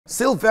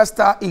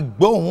Sylvester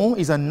Igboun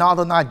is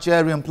another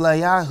Nigerian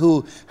player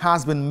who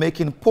has been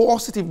making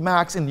positive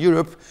marks in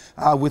Europe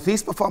with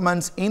his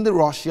performance in the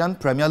Russian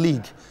Premier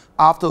League.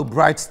 After a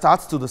bright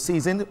start to the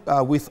season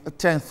with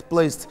 10th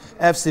placed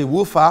FC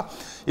Ufa,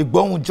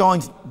 Igboun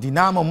joined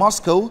Dynamo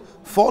Moscow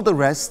for the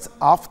rest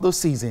of the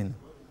season.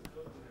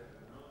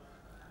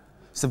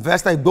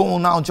 Sylvester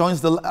Igboun now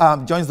joins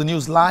the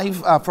news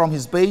live from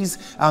his base.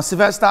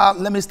 Sylvester,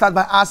 let me start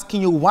by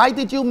asking you, why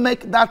did you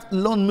make that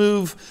loan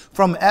move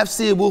from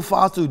FC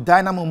Ufa to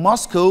Dynamo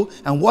Moscow,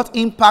 and what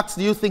impact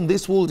do you think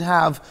this would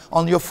have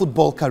on your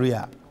football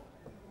career?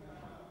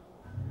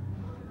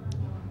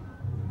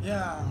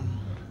 Yeah,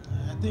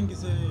 I think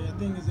it's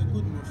a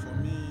good move for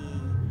me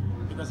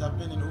because I've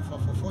been in Ufa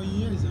for 4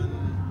 years,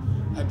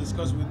 and I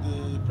discussed with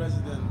the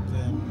president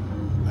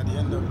at the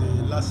end of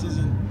the last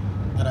season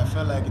that I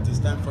felt like it is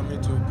time for me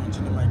to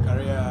continue my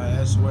career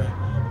elsewhere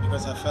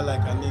because I felt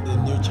like I need a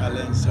new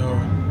challenge. So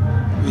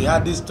we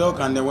had this talk,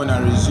 and then when I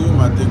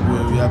resumed, I think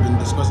we have been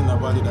discussing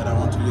about it that I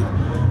want to leave.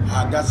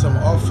 I got some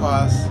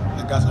offers.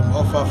 I got some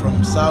offer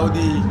from Saudi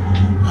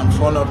and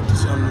from up to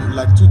some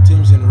like 2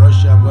 teams in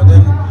Russia. But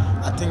then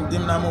I think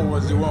Dynamo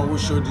was the one who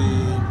showed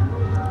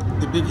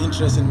the big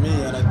interest in me,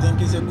 and I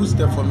think it's a good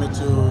step for me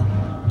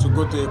to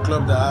go to a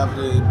club that have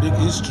a big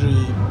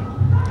history.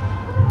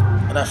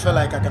 And I feel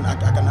like I can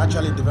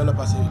actually develop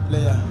as a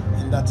player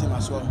in that team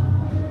as well.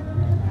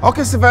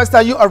 Okay,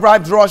 Sylvester, you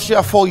arrived in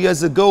Russia 4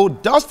 years ago.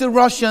 Does the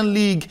Russian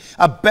league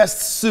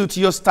best suit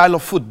your style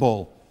of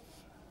football?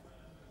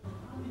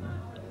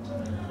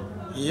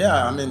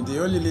 Yeah, I mean,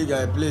 the only league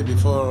I played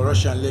before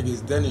Russian league is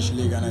Danish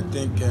league, and I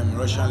think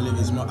Russian league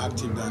is more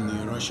active than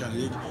the Russian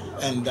league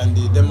and than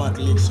the Denmark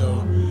league.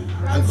 So,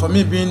 and for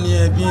me being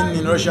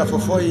in Russia for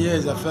 4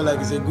 years, I feel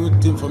like it's a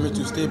good thing for me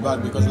to stay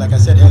back because, like I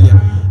said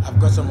earlier, I've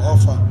got some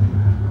offer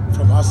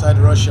from outside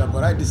Russia,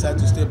 but I decided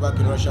to stay back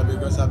in Russia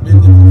because I've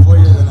been there for 4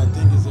 years, and I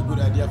think it's a good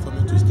idea for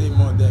me to stay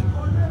more there.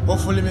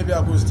 Hopefully, maybe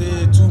I could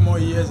stay 2 more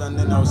years, and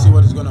then I'll see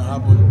what is going to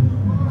happen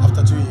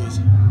after 2 years.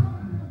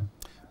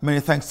 Many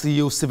thanks to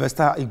you,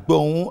 Sylvester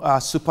Igboun,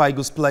 Super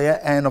Eagles player,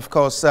 and of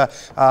course a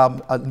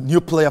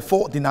new player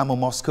for Dynamo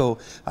Moscow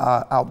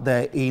out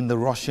there in the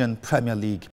Russian Premier League.